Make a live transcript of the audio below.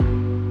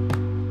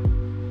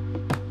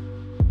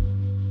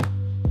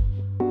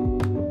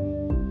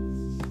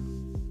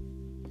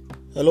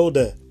Hello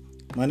there,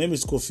 my name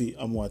is Kofi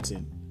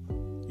Amwatin,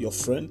 your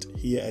friend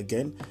here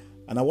again,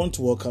 and I want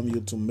to welcome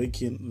you to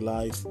Making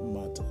Life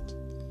Matter.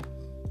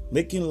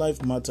 Making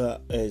Life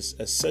Matter is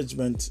a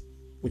segment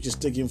which is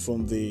taken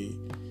from the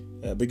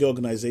bigger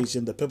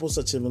organization, the Purpose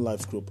Achieving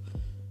Life Group,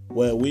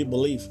 where we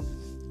believe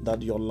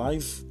that your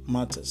life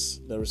matters.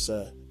 There is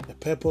a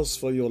purpose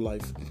for your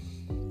life,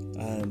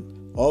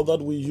 and all that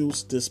we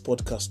use this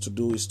podcast to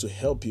do is to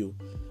help you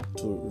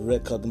to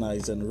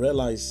recognize and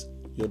realize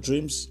your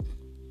dreams,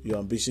 your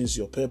ambitions,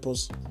 your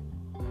purpose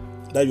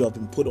that you have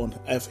been put on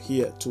earth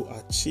here to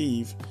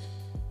achieve,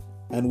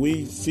 and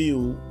we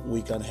feel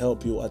we can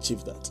help you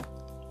achieve that.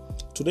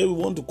 Today we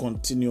want to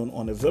continue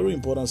on a very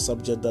important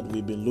subject that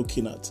we've been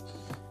looking at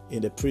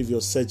in the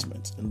previous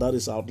segment, and that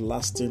is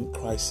outlasting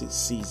crisis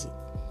season.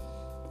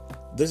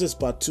 This is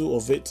part 2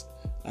 of it,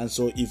 and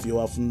so if you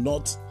have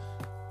not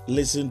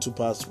listened to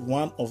part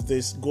 1 of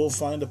this, go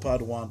find the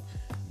part 1,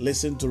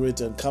 listen to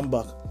it and come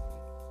back,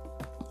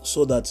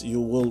 so that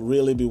you will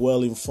really be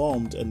well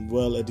informed and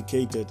well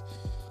educated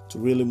to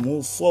really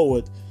move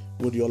forward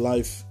with your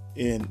life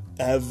in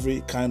every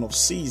kind of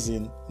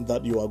season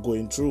that you are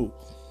going through.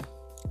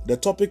 The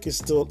topic is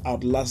still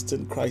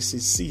outlasting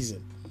crisis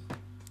season,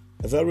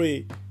 a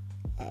very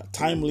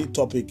timely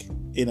topic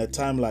in a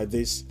time like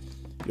this.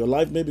 Your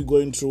life may be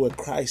going through a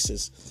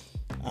crisis,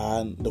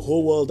 and the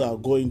whole world are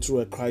going through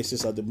a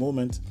crisis at the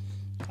moment,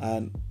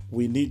 and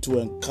we need to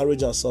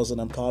encourage ourselves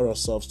and empower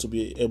ourselves to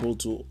be able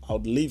to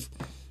outlive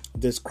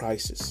this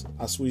crisis.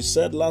 As we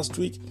said last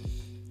week,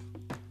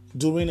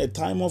 during a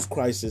time of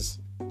crisis,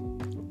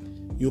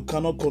 you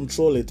cannot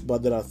control it,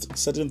 but there are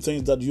certain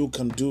things that you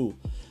can do.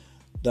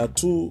 There are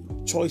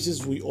 2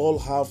 choices we all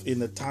have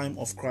in a time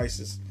of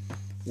crisis.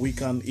 We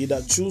can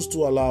either choose to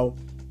allow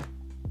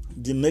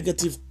the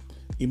negative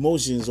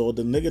emotions or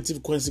the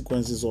negative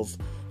consequences of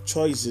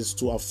choices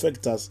to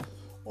affect us,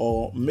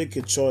 or make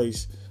a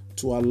choice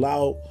to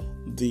allow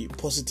the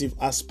positive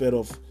aspect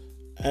of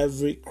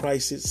every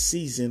crisis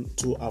season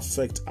to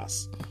affect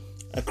us.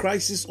 A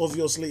crisis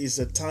obviously is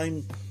a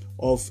time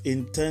of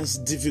intense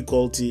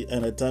difficulty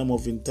and a time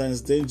of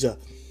intense danger.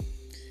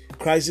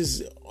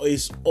 Crisis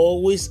is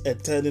always a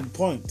turning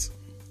point,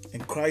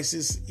 and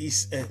crisis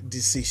is a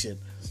decision.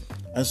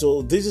 And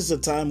so this is a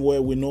time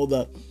where we know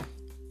that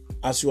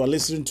as you are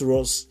listening to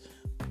us,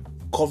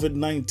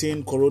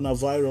 COVID-19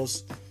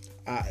 coronavirus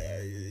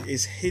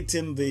is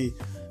hitting the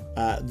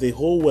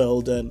whole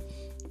world, and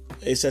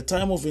it's a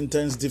time of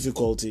intense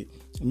difficulty.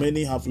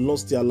 Many have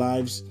lost their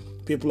lives.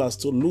 People are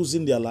still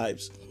losing their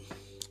lives.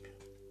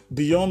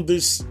 Beyond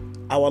this,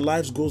 our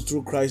lives go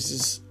through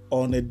crisis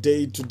on a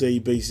day-to-day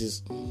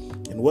basis.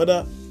 And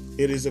whether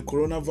it is a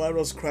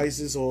coronavirus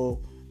crisis or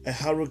a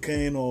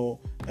hurricane or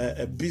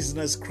a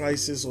business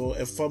crisis or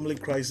a family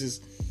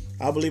crisis,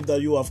 I believe that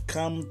you have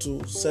come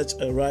to such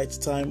a right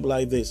time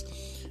like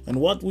this. And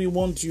what we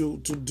want you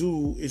to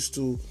do is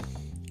to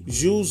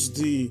use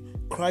the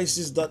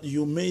crisis that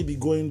you may be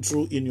going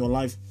through in your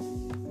life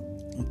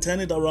and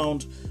turn it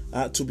around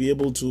to be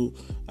able to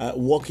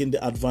walk in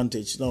the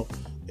advantage. Now,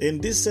 in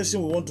this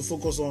session, we want to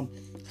focus on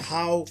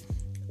how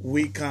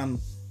we can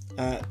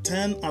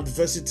turn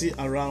adversity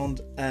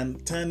around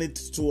and turn it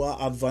to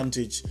our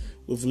advantage.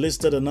 We've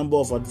listed a number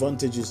of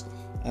advantages,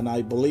 and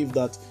I believe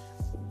that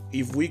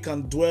if we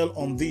can dwell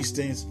on these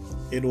things,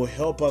 it will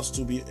help us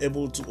to be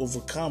able to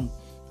overcome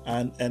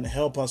and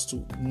help us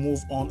to move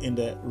on in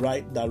the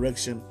right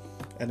direction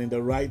and in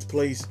the right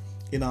place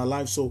in our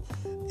life. So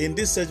in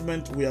this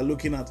segment, we are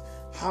looking at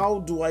how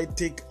do I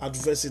take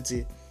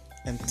adversity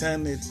and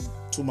turn it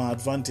to my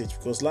advantage.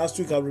 Because last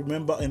week, I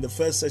remember in the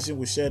first session,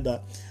 we shared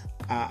that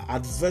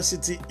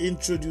adversity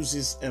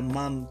introduces a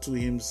man to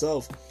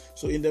himself.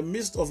 So in the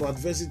midst of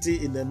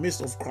adversity, in the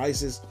midst of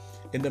crisis,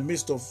 in the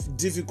midst of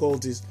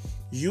difficulties,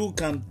 you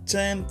can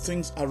turn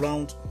things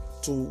around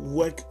to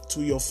work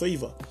to your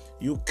favor.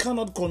 You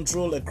cannot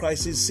control a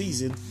crisis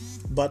season,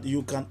 but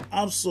you can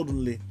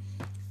absolutely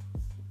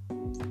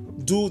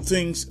do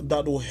things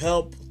that will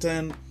help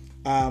turn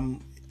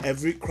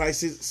every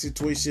crisis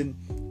situation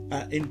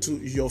into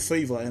your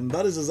favor. And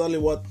that is exactly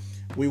what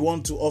we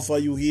want to offer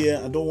you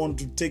here. I don't want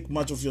to take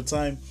much of your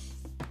time.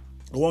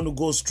 I want to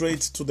go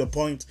straight to the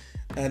point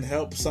and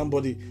help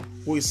somebody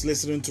who is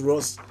listening to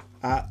us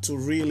to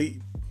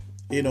really,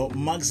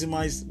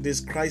 maximize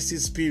this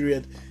crisis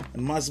period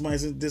and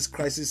maximizing this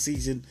crisis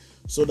season,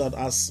 so that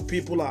as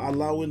people are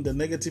allowing the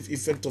negative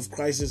effect of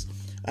crisis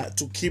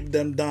to keep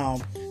them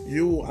down,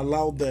 you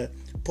allow the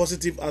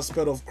positive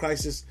aspect of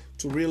crisis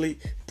to really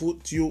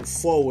put you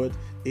forward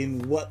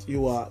in what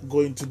you are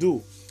going to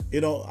do.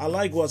 I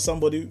like what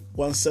somebody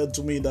once said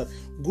to me, that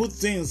good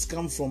things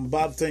come from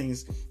bad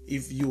things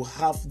if you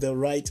have the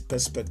right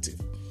perspective.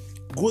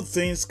 Good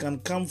things can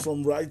come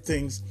from right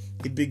things.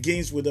 It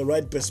begins with the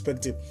right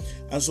perspective.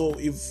 And so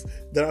if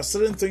there are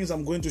certain things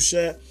I'm going to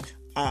share,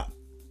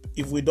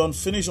 if we don't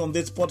finish on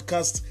this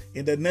podcast,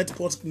 in the next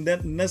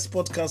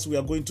podcast, we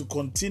are going to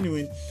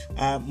continue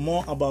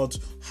more about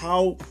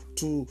how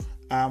to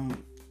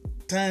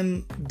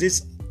turn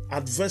this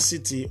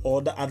adversity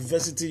or the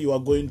adversity you are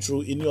going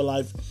through in your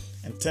life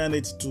and turn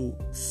it to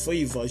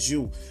favor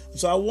you.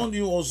 So I want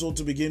you also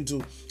to begin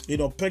to,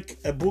 pick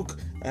a book,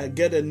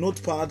 get a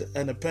notepad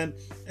and a pen,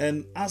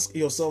 and ask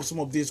yourself some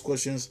of these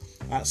questions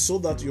so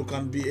that you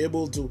can be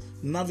able to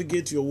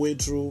navigate your way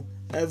through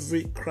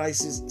every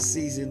crisis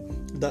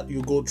season that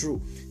you go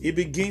through. It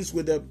begins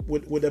with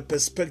a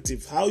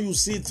perspective. How you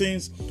see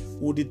things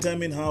will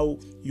determine how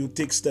you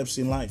take steps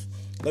in life.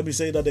 Let me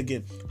say that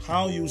again.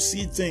 How you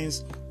see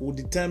things will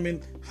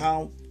determine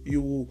how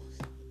you will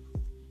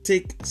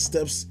take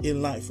steps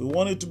in life. We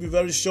want it to be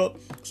very short,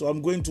 so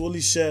I'm going to only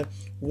share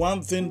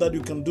one thing that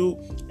you can do,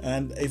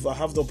 and if I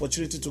have the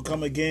opportunity to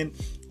come again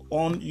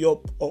on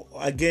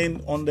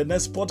the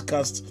next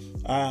podcast,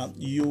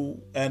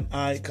 you and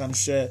I can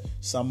share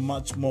some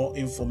much more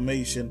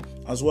information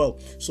as well.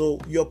 So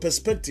your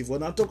perspective,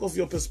 when I talk of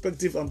your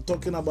perspective, I'm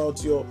talking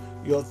about your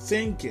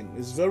thinking.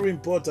 It's very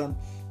important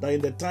that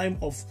in the time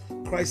of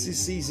crisis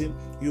season,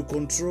 you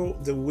control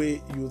the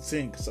way you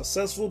think.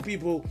 Successful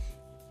people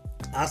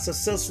are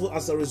successful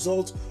as a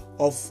result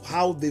of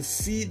how they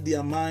feed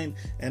their mind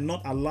and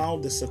not allow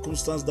the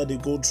circumstance that they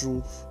go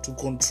through to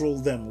control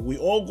them. We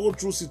all go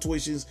through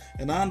situations,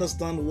 and I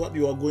understand what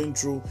you are going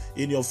through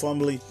in your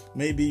family.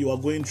 Maybe you are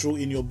going through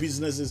in your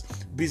businesses.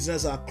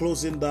 Business are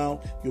closing down.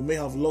 You may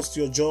have lost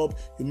your job.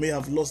 You may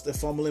have lost a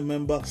family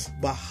member.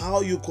 But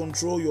how you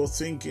control your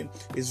thinking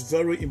is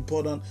very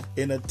important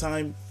in a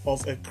time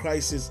of a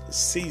crisis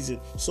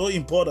season. So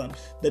important.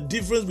 The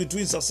difference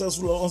between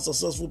successful or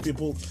unsuccessful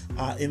people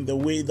are in the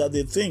way that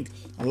they think.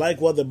 I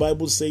like what the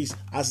Bible says,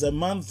 as a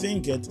man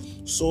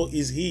thinketh, so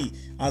is he.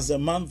 As a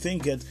man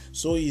thinketh,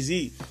 so is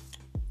he.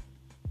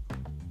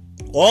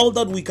 All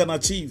that we can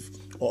achieve,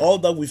 or all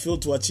that we fail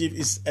to achieve,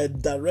 is a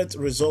direct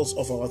result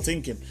of our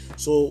thinking.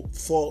 So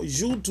for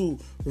you to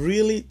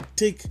really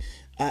take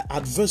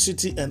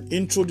adversity and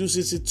introduce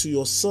it to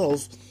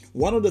yourself,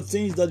 one of the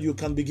things that you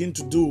can begin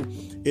to do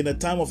in a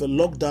time of a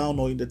lockdown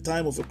or in the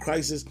time of a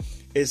crisis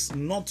is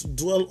not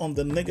dwell on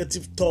the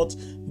negative thought,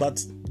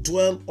 but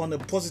dwell on a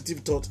positive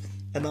thought,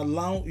 and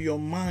allow your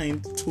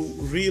mind to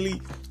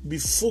really be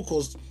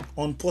focused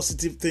on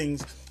positive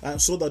things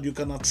so that you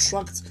can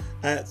attract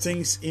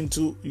things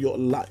into your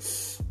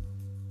life.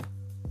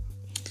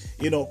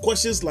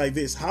 Questions like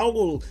this: how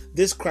will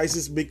this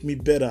crisis make me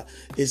better?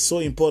 Is so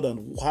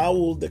important. How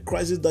will the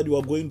crisis that you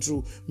are going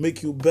through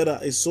make you better?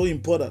 Is so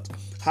important.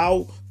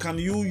 How can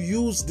you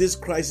use this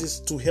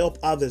crisis to help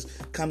others?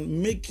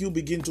 Can make you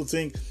begin to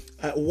think,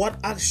 what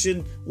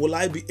action will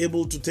I be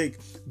able to take?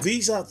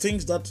 These are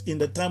things that in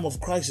the time of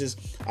crisis,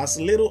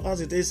 as little as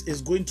it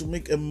is going to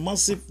make a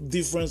massive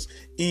difference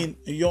in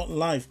your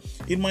life.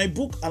 In my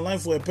book,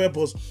 Alive for a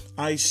Purpose,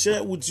 I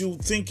share with you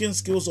thinking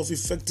skills of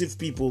effective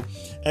people.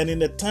 And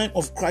in a time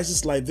of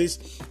crisis like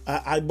this,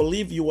 I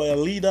believe you are a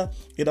leader.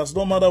 It does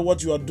not matter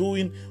what you are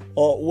doing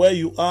or where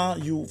you are.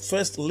 You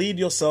first lead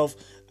yourself.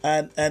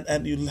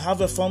 And you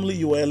have a family,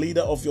 you are a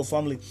leader of your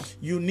family.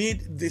 You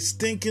need the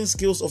thinking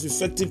skills of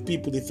effective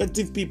people. The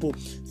effective people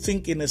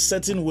think in a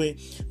certain way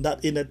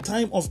that in a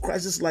time of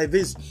crisis like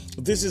this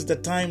is the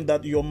time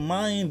that your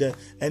mind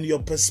and your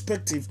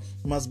perspective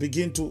must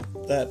begin to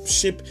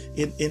shape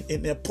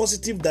in a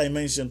positive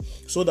dimension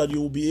so that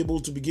you will be able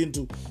to begin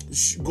to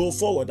go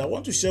forward. I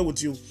want to share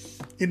with you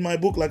in my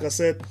book, like I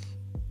said,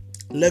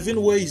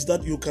 11 ways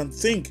that you can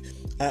think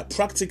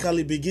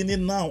practically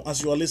beginning now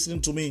as you are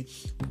listening to me,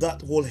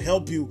 that will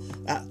help you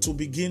to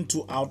begin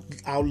to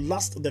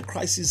outlast the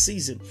crisis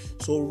season.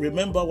 So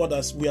remember what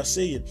we are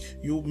saying.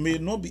 You may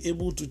not be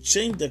able to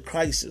change the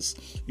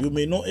crisis. You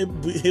may not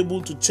be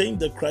able to change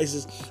the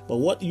crisis, but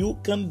what you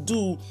can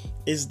do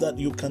is that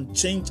you can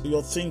change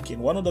your thinking.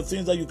 One of the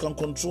things that you can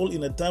control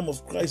in a time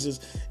of crisis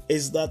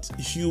is that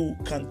you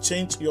can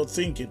change your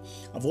thinking.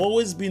 I've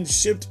always been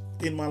shaped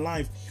in my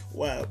life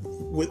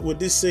with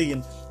this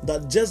saying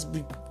that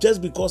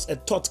just because a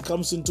thought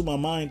comes into my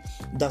mind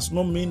does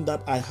not mean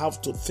that I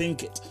have to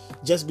think it.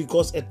 Just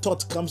because a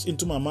thought comes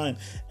into my mind,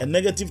 a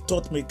negative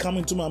thought may come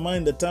into my mind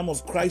in the time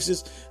of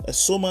crisis,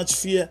 so much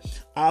fear,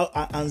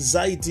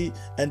 anxiety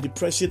and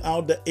depression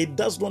out there. It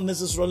does not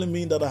necessarily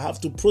mean that I have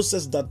to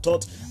process that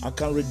thought. I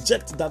can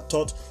reject that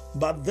thought,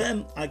 but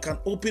then I can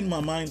open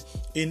my mind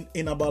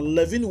in about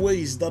 11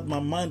 ways that my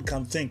mind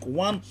can think.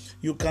 One,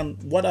 you can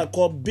what I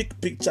call big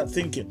picture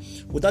thinking.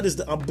 Well, that is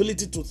the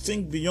ability to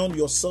think beyond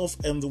yourself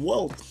and the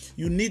world.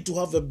 You need to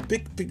have a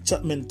big picture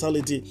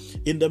mentality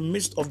in the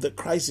midst of the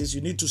crisis.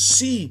 You need to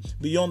see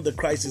beyond the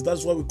crisis.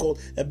 That's what we call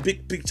a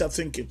big picture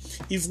thinking.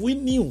 If we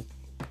knew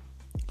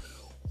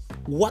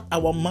what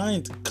our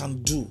mind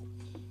can do,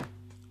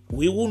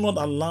 we will not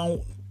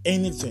allow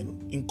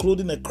anything,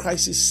 including a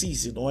crisis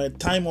season or a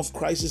time of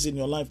crisis in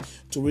your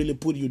life, to really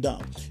put you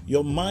down.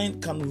 Your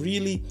mind can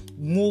really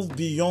move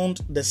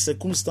beyond the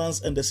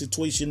circumstance and the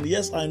situation.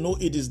 Yes, I know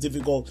it is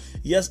difficult.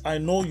 Yes, I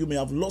know you may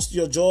have lost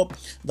your job,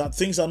 that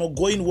things are not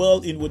going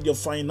well with your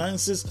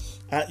finances,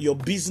 your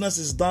business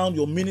is down,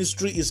 your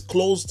ministry is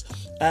closed,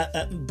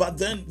 but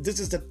then this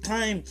is the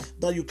time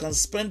that you can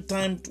spend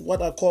time to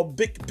what I call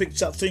big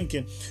picture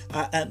thinking,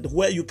 and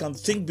where you can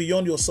think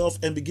beyond yourself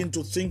and begin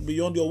to think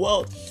beyond your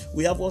world.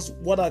 We have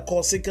what I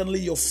call, secondly,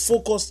 your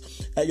focused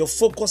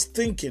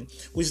thinking,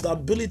 which is the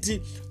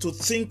ability to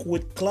think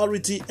with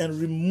clarity and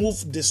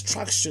remove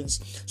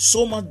distractions.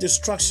 So much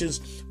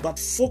distractions, but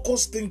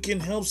focused thinking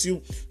helps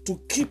you to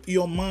keep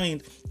your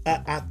mind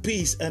at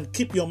peace and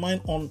keep your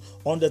mind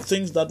on the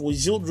things that will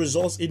yield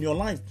results in your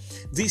life.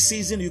 This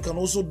season, you can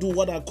also do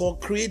what I call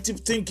creative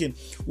thinking,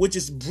 which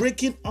is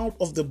breaking out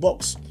of the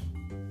box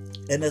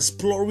and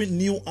exploring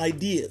new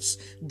ideas.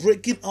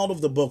 Breaking out of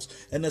the box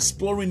and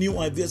exploring new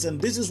ideas. And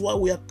this is why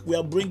we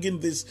are bringing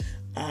this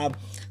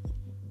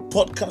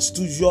podcast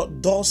to your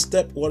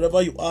doorstep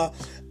wherever you are,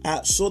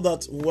 so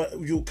that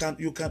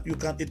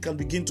it can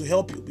begin to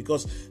help you,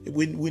 because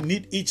we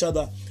need each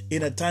other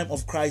in a time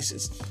of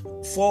crisis.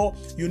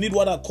 You need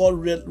what I call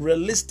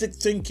realistic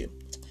thinking,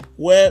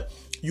 where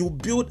you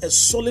build a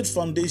solid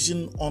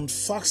foundation on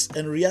facts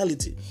and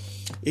reality.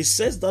 It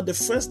says that the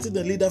first thing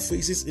the leader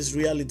faces is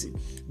reality.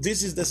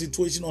 This is the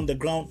situation on the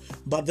ground,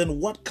 but then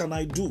what can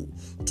I do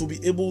to be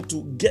able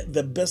to get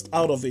the best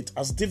out of it?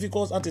 As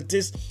difficult as it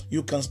is,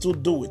 you can still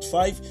do it.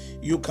 5,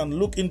 you can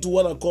look into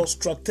what I call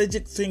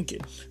strategic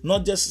thinking,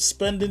 not just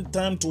spending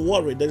time to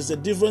worry. There is a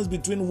difference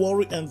between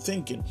worry and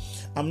thinking.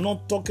 I'm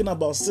not talking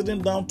about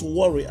sitting down to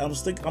worry. I'm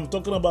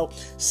talking about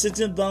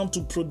sitting down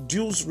to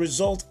produce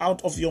results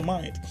out of your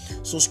mind.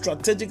 So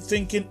strategic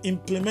thinking,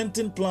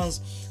 implementing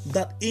plans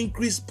that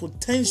increase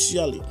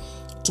potentially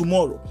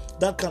tomorrow,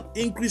 that can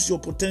increase your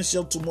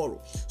potential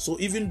tomorrow. So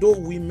even though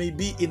we may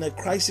be in a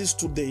crisis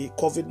today,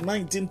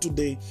 COVID-19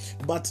 today,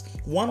 but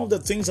one of the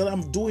things that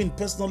I'm doing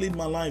personally in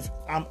my life,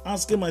 I'm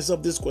asking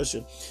myself this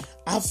question: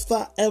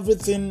 after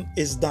everything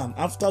is done,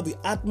 after the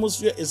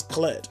atmosphere is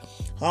cleared,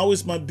 how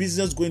is my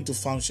business going to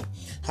function?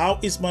 How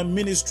is my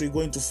ministry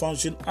going to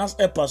function as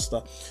a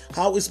pastor?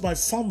 How is my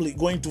family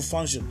going to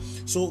function?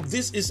 So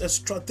this is a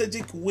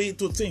strategic way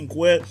to think,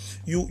 where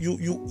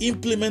you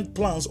implement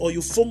plans, or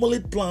you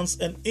formulate plans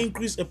and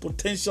increase a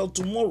potential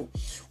tomorrow.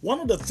 One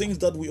of the things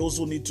that we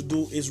also need to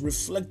do is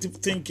reflective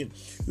thinking.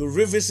 You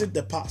revisit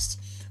the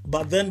past,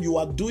 but then you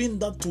are doing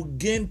that to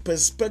gain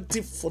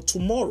perspective for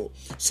tomorrow.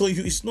 So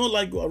it's not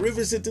like you are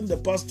revisiting the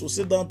past to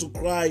sit down, to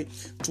cry,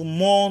 to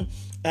mourn,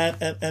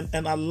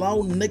 and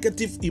allow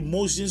negative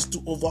emotions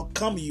to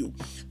overcome you.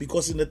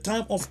 Because in the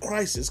time of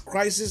crisis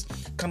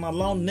can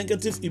allow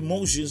negative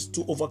emotions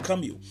to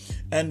overcome you.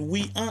 And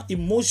we are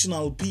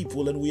emotional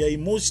people, and we are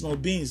emotional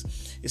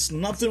beings. It's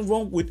nothing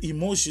wrong with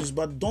emotions,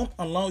 but don't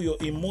allow your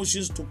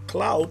emotions to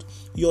cloud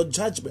your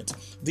judgment.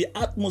 The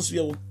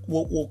atmosphere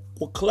will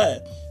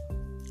clear.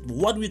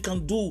 What we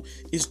can do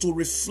is to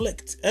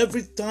reflect.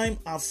 Every time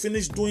I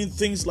finish doing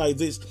things like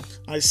this,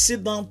 I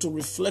sit down to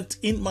reflect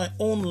in my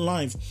own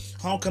life.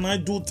 How can I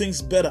do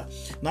things better?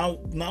 Now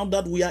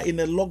that we are in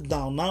a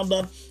lockdown, now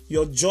that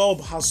your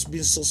job has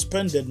been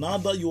suspended, now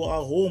that you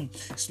are home,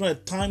 it's not a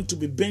time to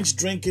be binge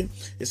drinking.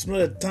 It's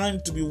not a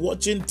time to be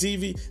watching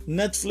TV,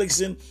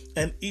 Netflixing,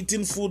 and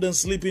eating food and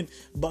sleeping.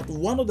 But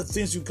one of the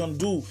things you can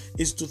do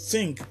is to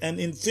think. And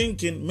in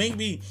thinking,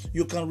 maybe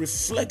you can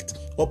reflect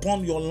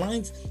upon your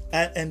life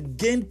and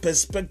gain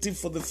perspective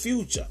for the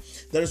future.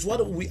 There is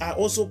what I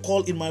also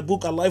call in my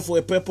book, A Life for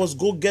a Purpose.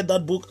 Go get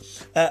that book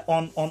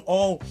on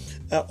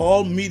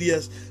all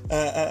medias,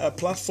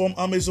 platform,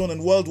 Amazon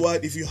and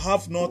worldwide, if you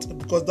have not,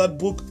 because that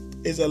book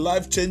is a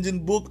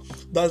life-changing book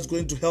that's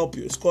going to help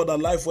you. It's called A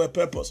Life for a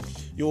Purpose.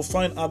 You will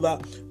find other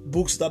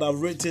books that I've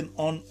written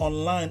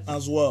online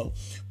as well.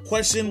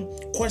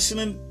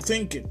 Questioning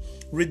thinking.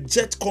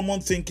 Reject common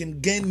thinking,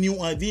 gain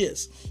new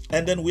ideas.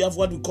 And then we have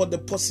what we call the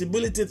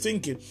possibility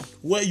thinking,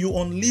 where you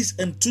unleash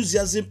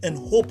enthusiasm and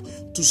hope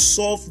to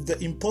solve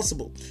the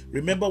impossible.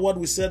 Remember what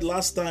we said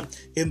last time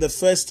in the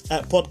first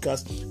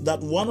podcast,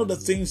 that one of the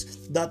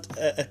things that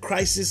a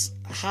crisis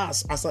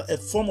has as a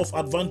form of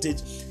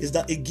advantage is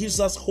that it gives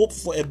us hope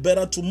for a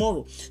better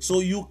tomorrow. So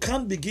you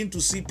can begin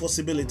to see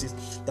possibilities.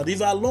 That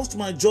if I lost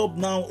my job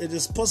now, it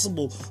is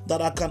possible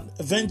that I can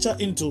venture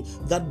into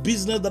that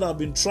business that I've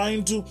been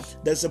trying to.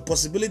 There's a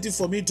possibility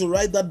for me to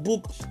write that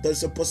book.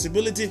 There's a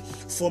possibility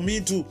for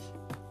me to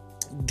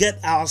get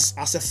as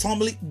a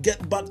family,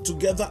 get back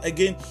together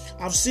again.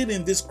 I've seen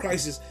in this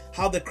crisis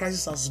how the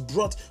crisis has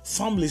brought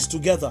families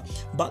together,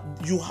 but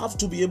you have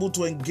to be able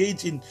to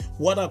engage in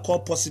what I call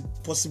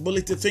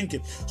possibility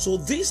thinking. So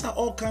these are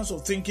all kinds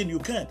of thinking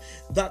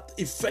that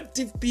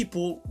effective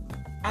people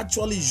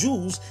actually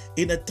use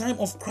in a time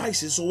of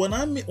crisis. So when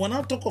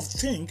I talk of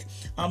think,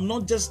 I'm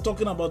not just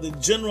talking about the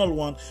general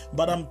one,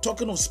 but I'm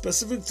talking of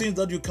specific things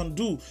that you can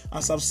do.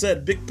 As I've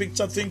said, big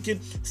picture thinking,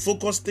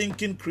 focused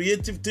thinking,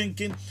 creative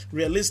thinking,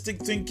 realistic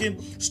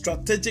thinking,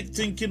 strategic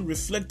thinking,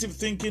 reflective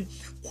thinking,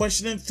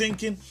 questioning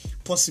thinking,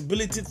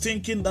 possibility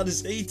thinking, that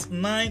is 8,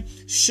 9,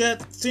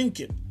 shared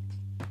thinking.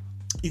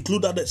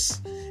 Include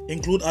others.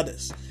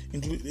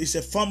 It's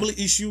a family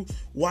issue.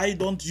 Why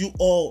don't you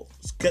all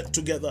get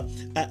together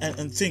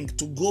and think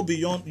to go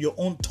beyond your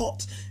own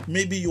thoughts?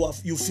 Maybe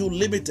you feel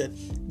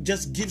limited.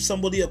 just give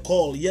somebody a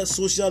call. Yes,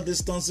 social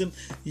distancing,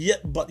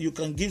 but you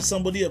can give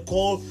somebody a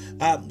call.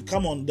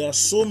 Come on, there are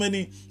so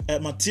many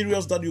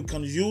materials that you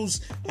can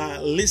use.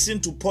 Listen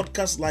to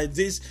podcasts like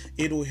this.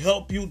 It will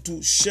help you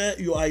to share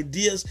your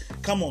ideas.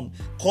 Come on,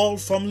 call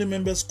family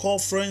members, call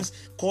friends,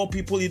 call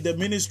people in the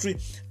ministry,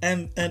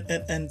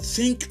 and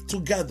think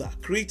together,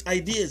 create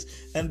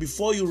ideas. And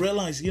before you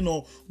realize,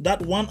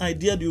 that one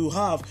idea that you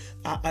have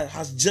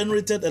has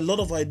generated a lot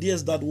of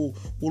ideas that will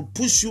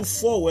push you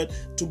forward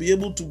to be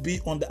able to be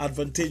on the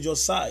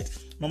advantageous side.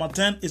 Number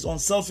 10 is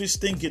unselfish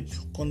thinking.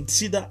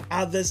 Consider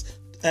others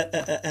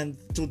and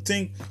to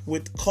think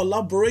with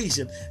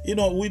collaboration.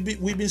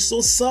 We've been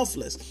so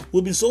selfless.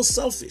 We've been so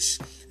selfish.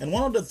 And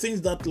one of the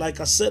things that, like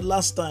I said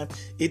last time,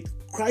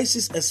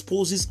 crisis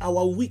exposes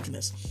our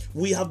weakness.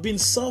 We have been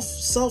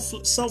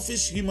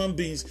selfish human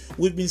beings.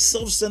 We've been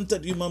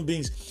self-centered human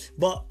beings.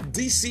 But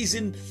this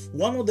season,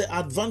 one of the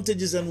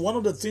advantages and one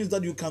of the things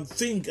that you can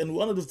think and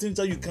one of the things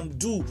that you can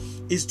do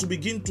is to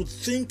begin to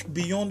think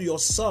beyond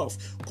yourself.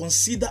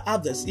 Consider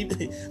others.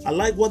 I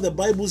like what the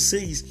Bible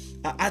says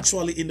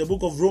actually in the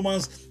book of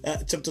Romans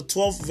chapter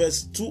 12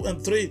 verse 2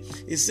 and 3.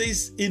 It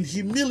says, in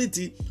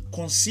humility,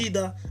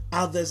 consider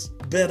others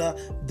better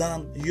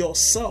than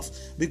yourself.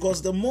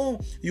 Because the more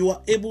you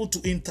are able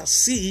to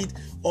intercede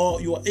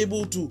or you are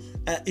able to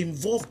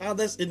involve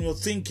others in your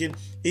thinking,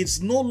 it's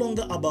no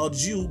longer about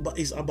you, but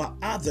it's about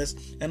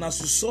others. And as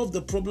you solve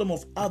the problem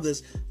of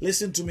others,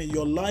 listen to me,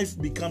 your life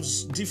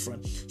becomes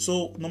different.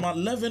 So number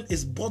 11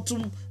 is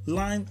bottom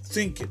line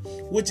thinking,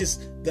 which is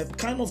the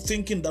kind of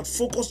thinking that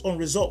focuses on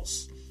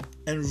results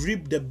and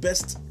reap the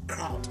best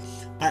crowd.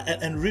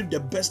 And reap the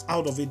best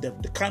out of it. The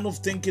kind of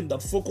thinking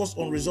that focus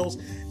on results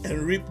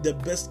and reap the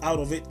best out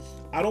of it.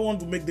 I don't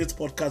want to make this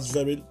podcast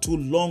very too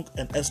long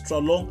and extra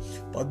long,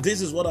 but this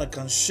is what I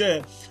can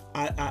share.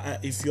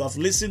 If you have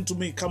listened to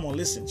me, come on,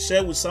 listen,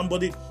 share with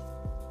somebody,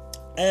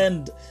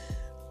 and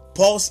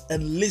pause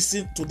and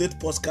listen to this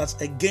podcast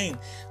again.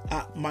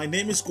 My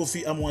name is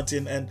Kofi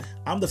Amoateng, and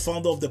I'm the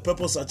founder of the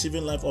Purpose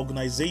Achieving Life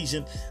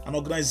organization, an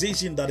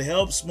organization that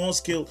helps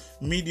small-scale,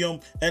 medium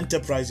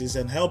enterprises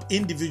and help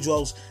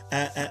individuals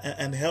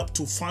and help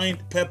to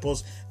find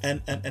purpose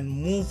and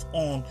move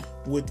on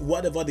with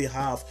whatever they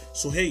have.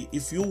 So hey,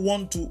 if you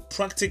want to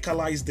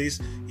practicalize this,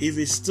 if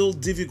it's still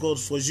difficult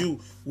for you,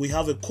 we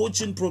have a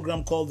coaching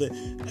program called the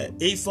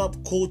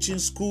AFAP Coaching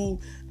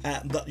School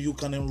that you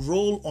can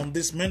enroll on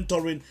this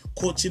mentoring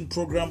coaching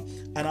program.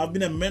 And I've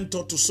been a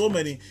mentor to so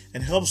many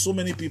and help so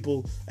many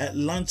people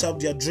launch up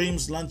their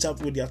dreams, launch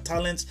up with their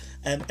talents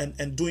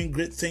and doing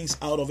great things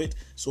out of it.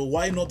 So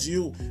why not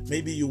you?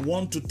 Maybe you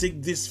want to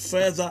take this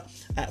further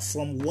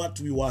from what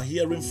you are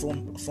hearing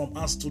from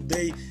us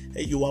today.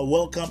 You are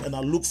welcome, and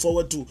I look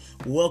forward to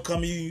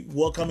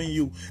welcoming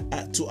you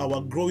to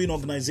our growing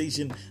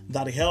organization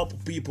that help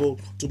people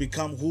to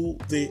become who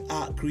they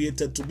are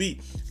created to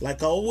be.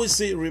 Like I always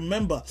say,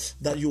 remember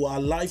that you are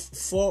alive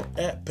for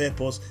a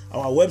purpose.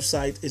 Our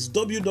website is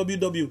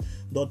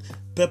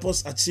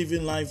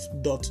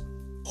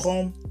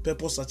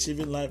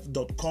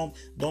www.purposeachievinglife.com.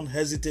 Don't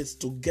hesitate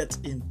to get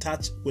in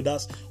touch with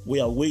us. We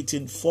are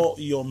waiting for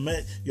your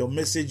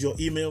message, your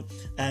email,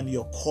 and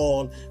your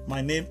call.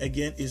 My name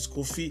again is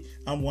Kofi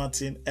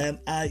Amoateng, and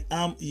I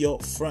am your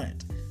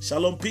friend.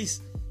 Shalom,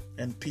 peace,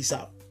 and peace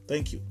out.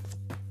 Thank you.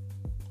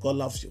 God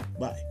loves you.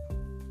 Bye.